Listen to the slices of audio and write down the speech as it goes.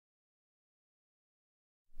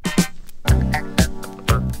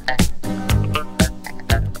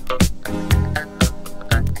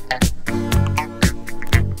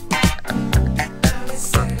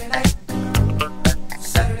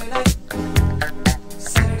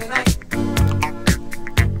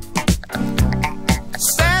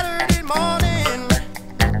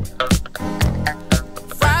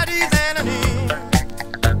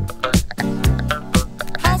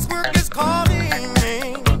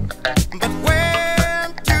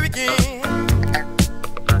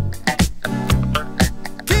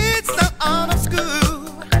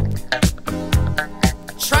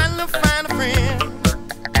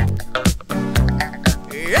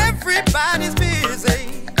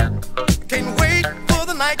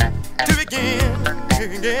night to begin.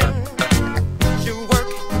 You work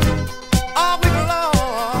all week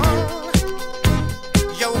long.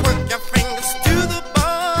 You work your fingers to the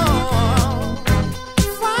bone.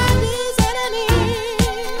 Friday's at an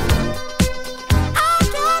end. I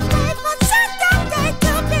can't wait for Saturday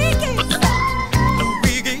to begin.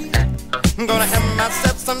 I'm gonna have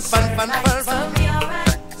myself some fun.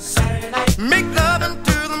 Make love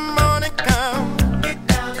until the morning come.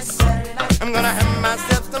 I'm gonna have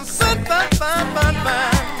myself some fun.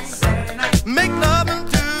 Make love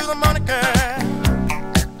until the morning come.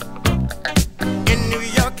 In New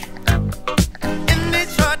York, in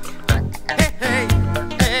Detroit, hey.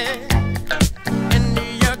 In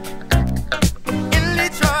New York, in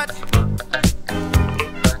Detroit,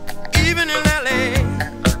 even in LA.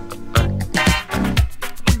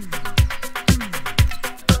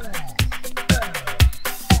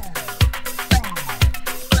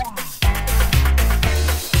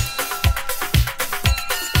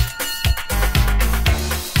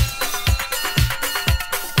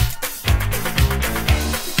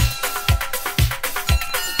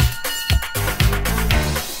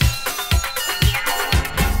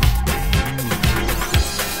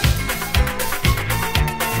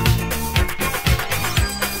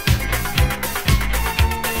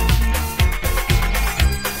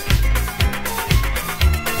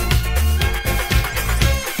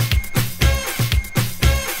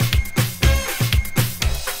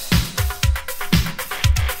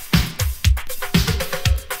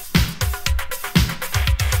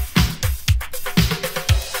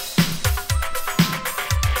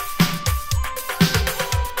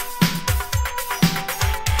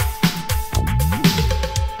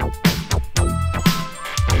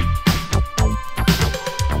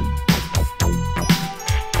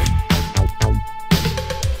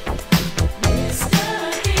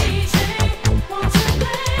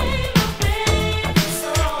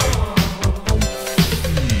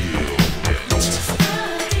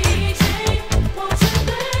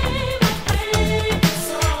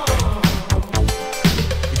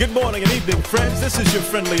 This is your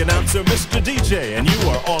friendly announcer, Mr. DJ, and you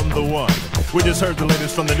are on the one. We just heard the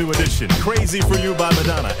latest from the new edition, Crazy for You by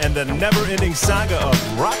Madonna, and the never-ending saga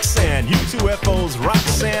of Roxanne, U2FO's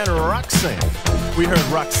Roxanne. We heard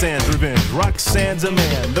Roxanne's Revenge, Roxanne's a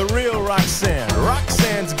Man, the real Roxanne,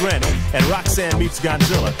 Roxanne's Granny, and Roxanne meets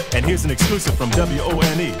Godzilla. And here's an exclusive from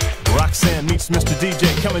WONE. Roxanne meets Mr.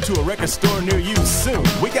 DJ coming to a record store near you soon.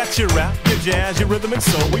 We got your rap, your jazz, your rhythm and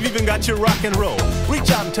soul. We've even got your rock and roll.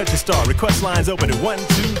 Reach out and touch a star. Request lines open at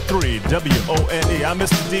 123 WONE. I'm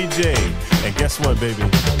Mr. DJ. And guess what, baby?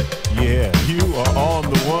 Yeah, you are on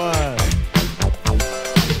the one.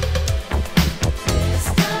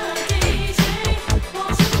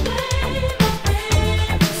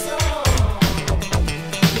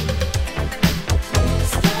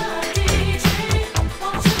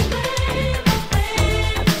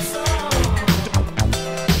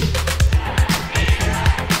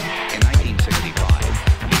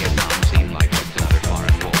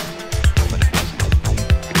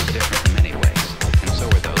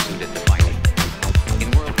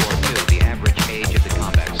 World War II,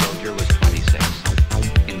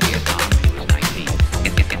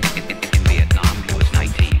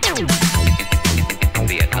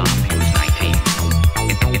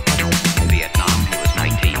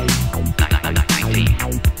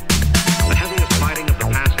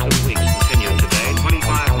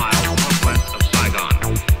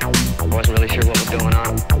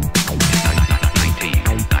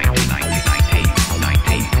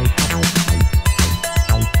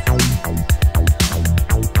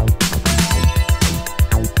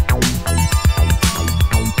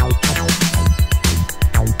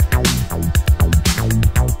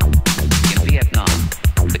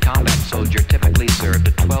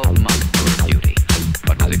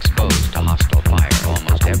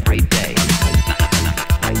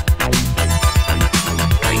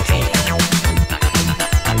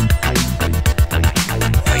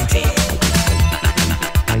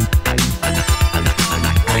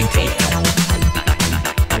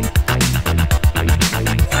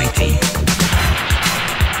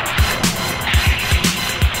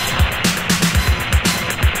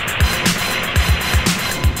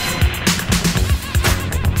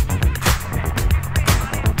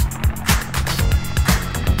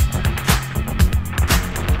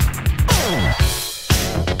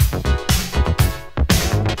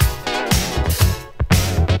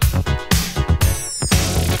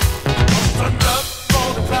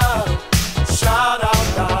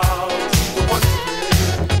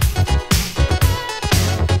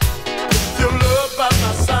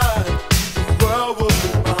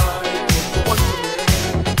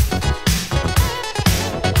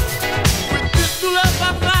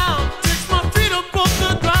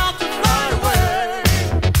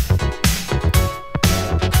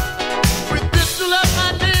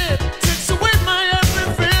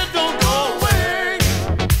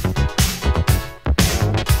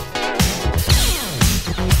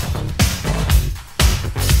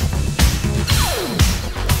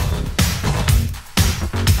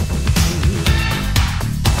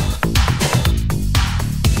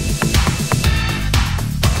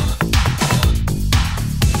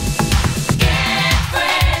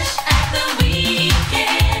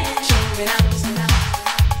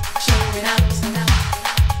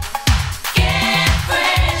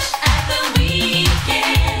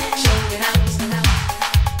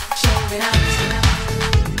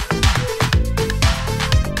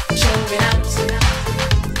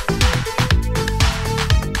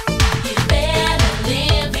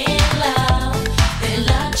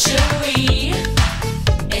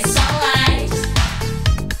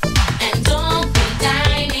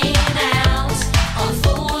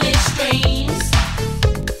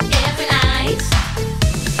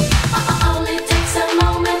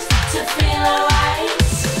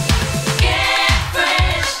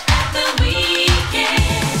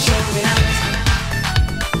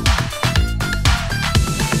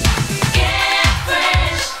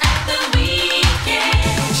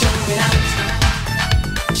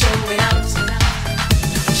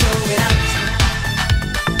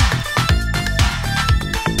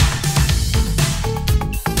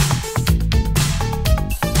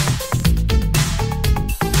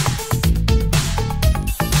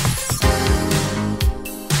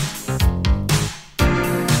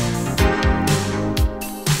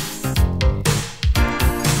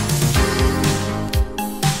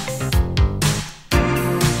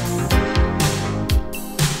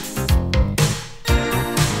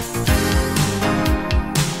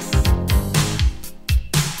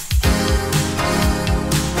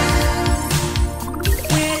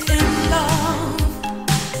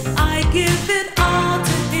 give it all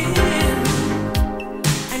to him,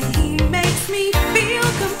 and he makes me feel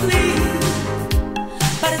complete.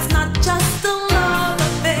 But it's not just a love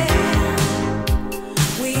affair.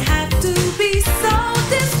 We have to be so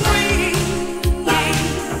discreet.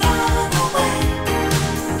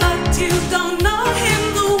 But you don't know him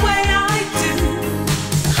the way I do.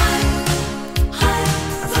 Hide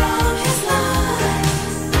from his lies.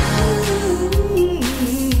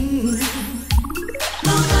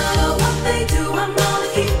 No matter what they do, I'm gonna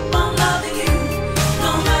keep on loving you.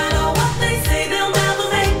 No matter what they say, they'll never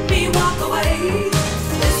make me walk away.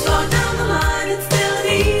 This far down the line, it's still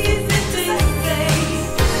easy to say,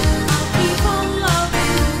 I'll keep on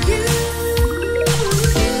loving you.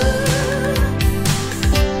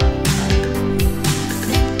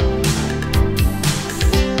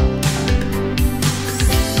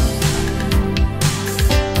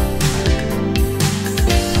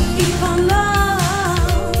 Keep on loving.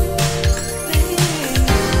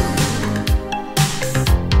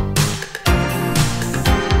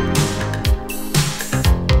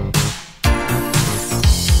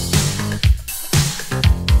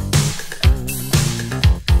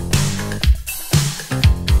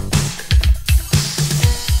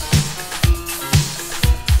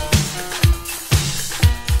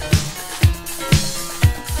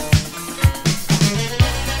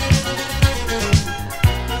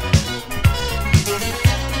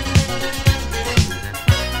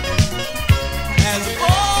 As a boy,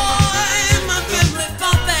 my family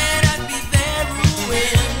thought that I'd be their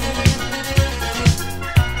ruin.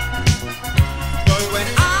 But when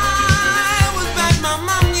I was back, my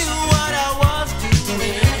mom knew what I was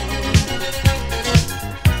doing.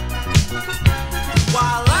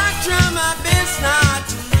 While I try my best not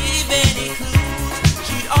to leave any clues,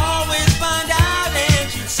 she'd always find out and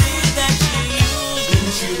she'd see that she used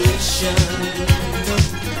intuition.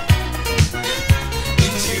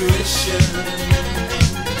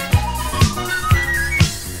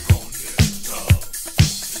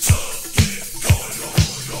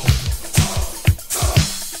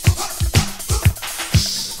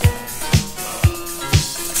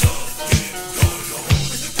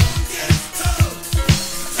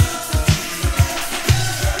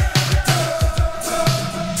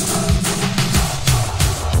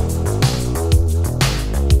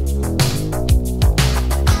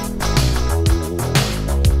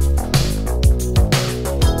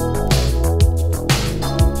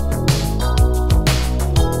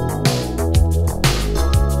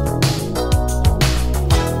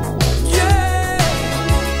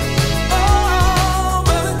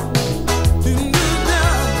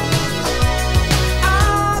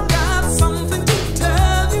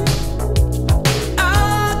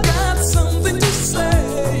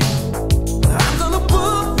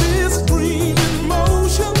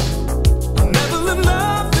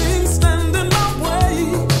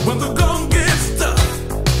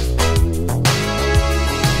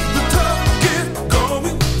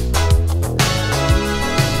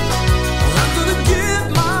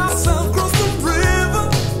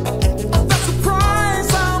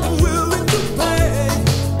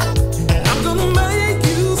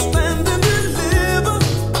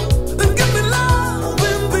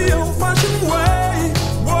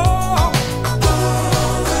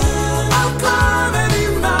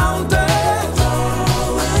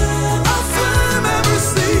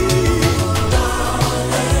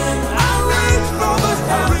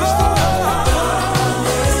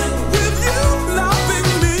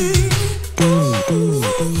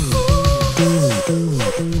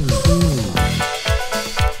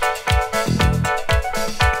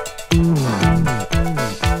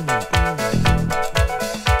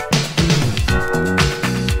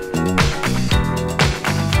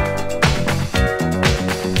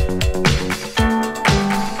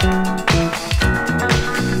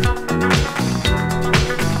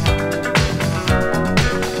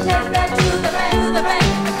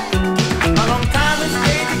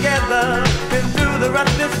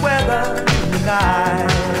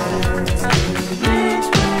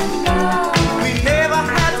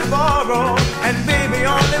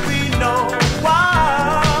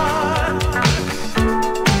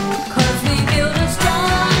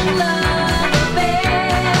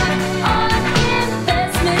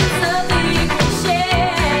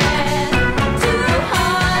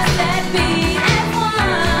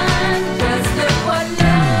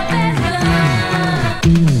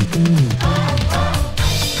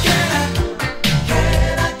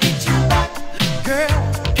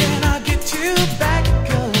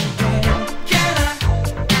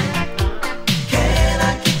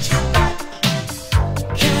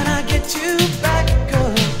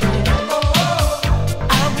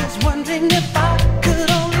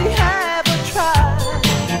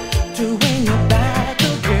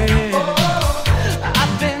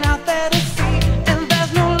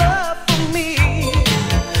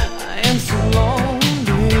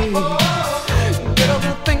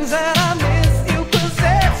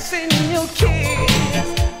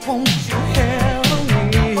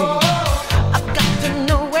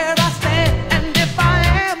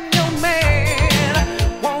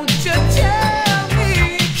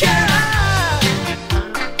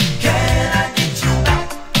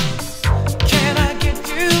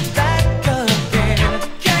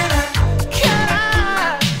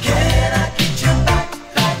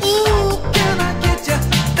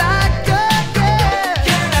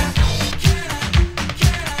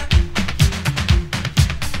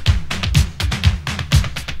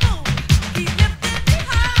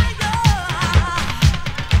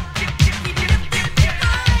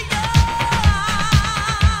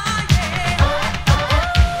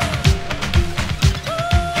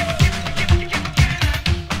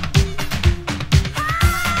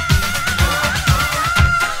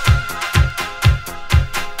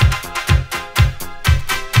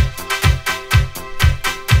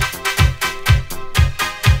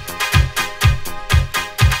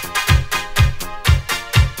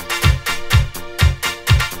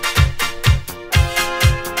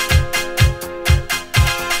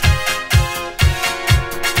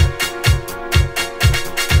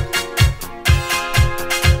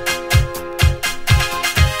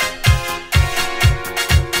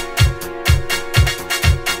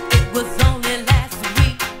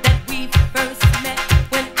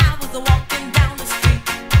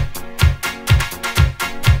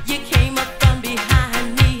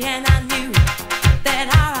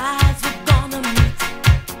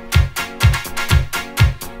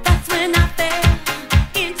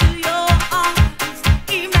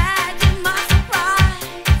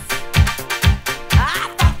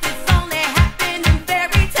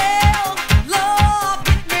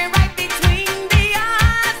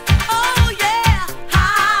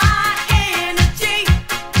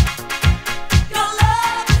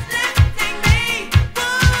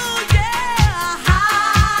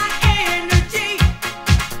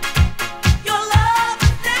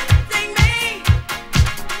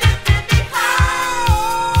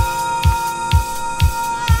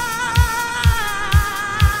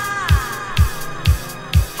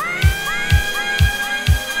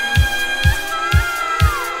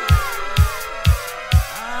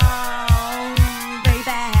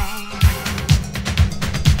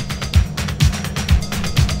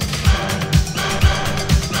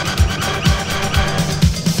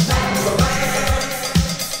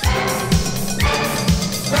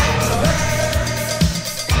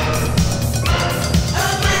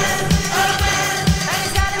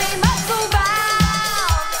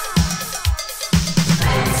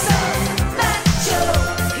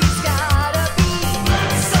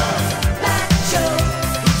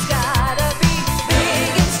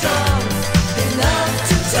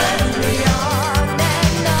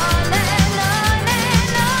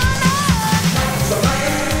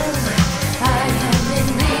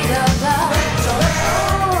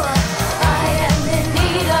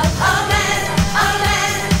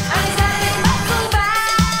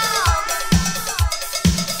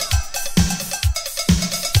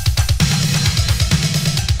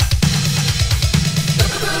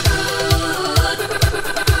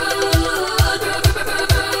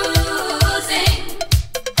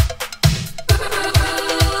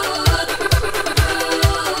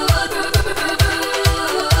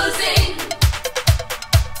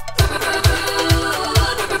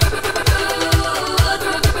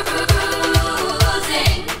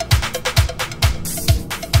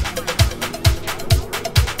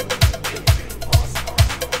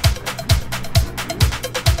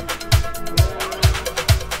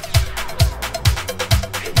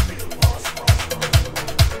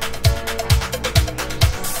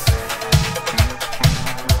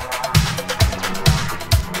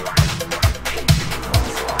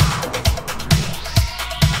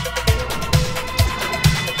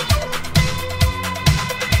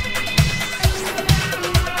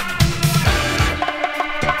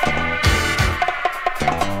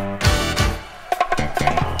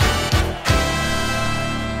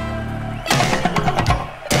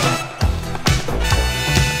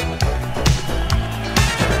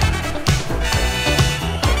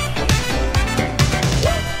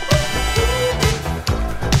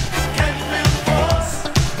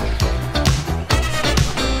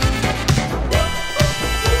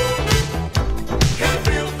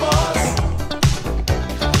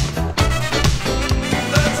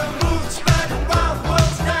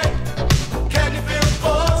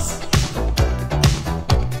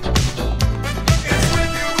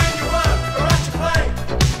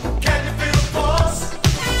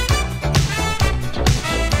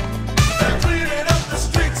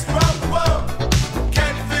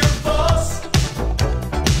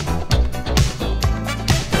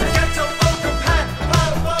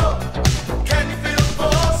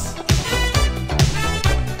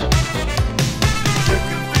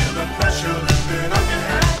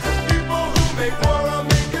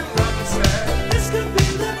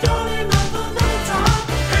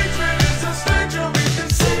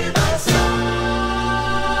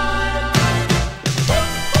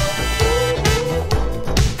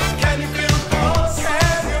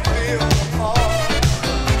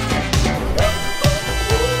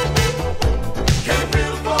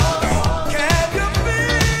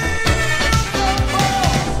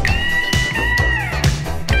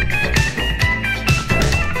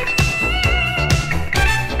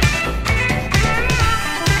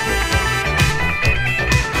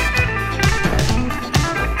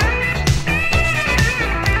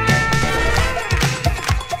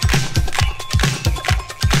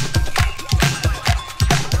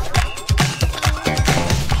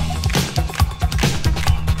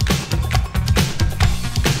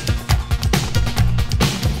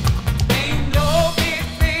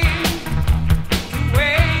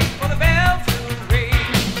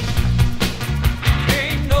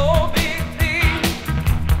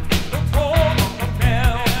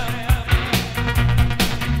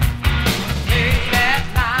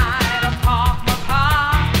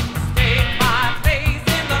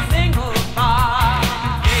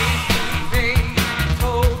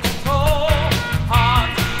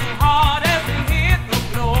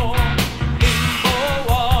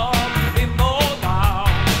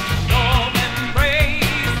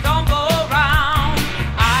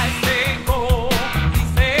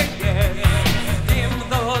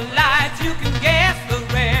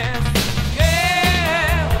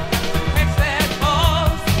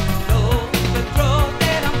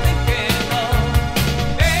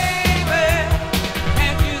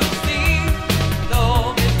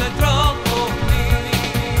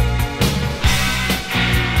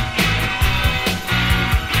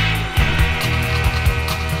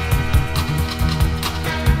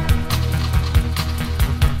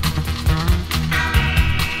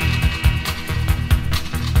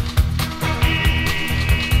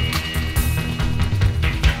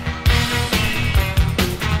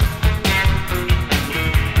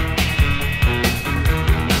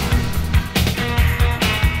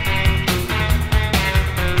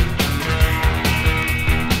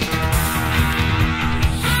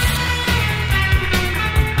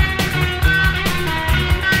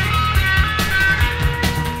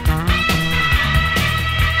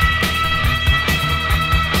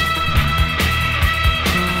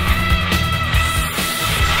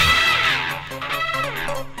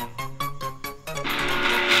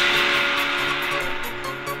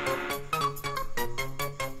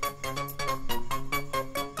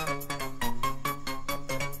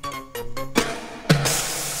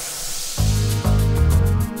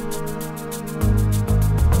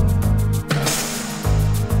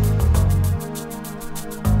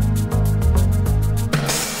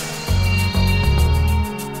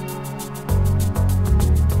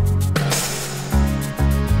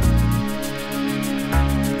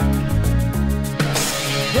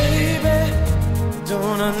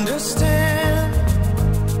 understand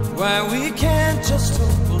why we can't just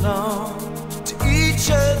hold on to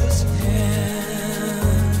each other's hands.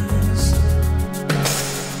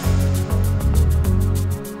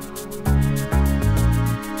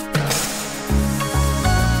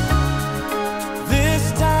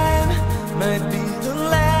 This time might be the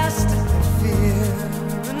last I fear,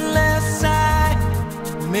 unless I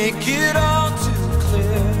make it all too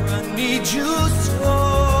clear. I need you so.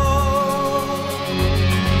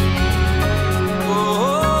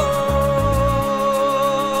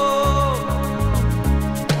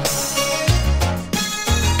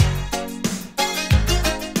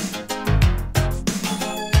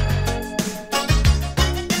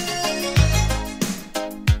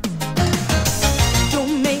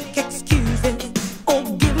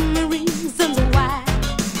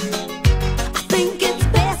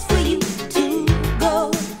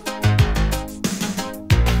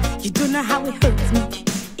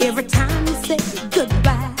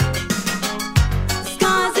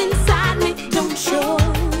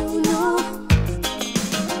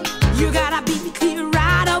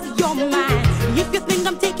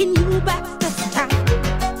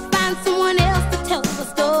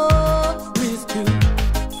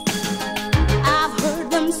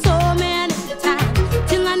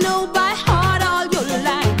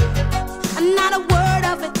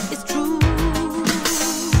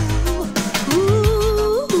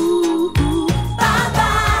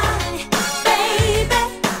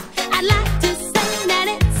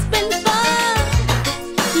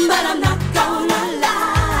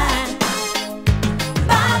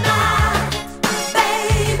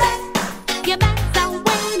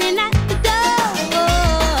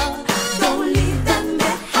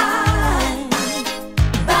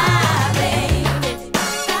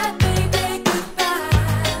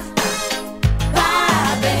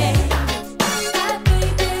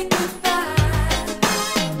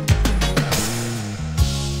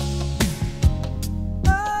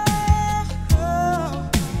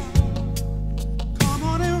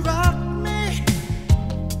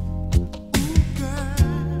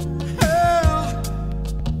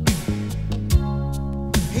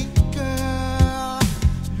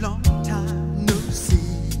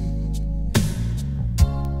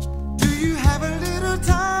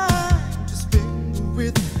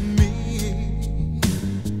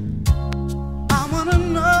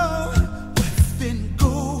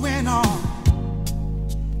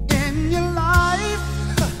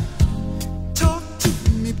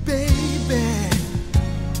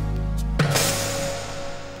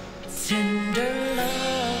 Tender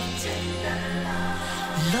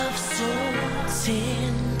love so tender.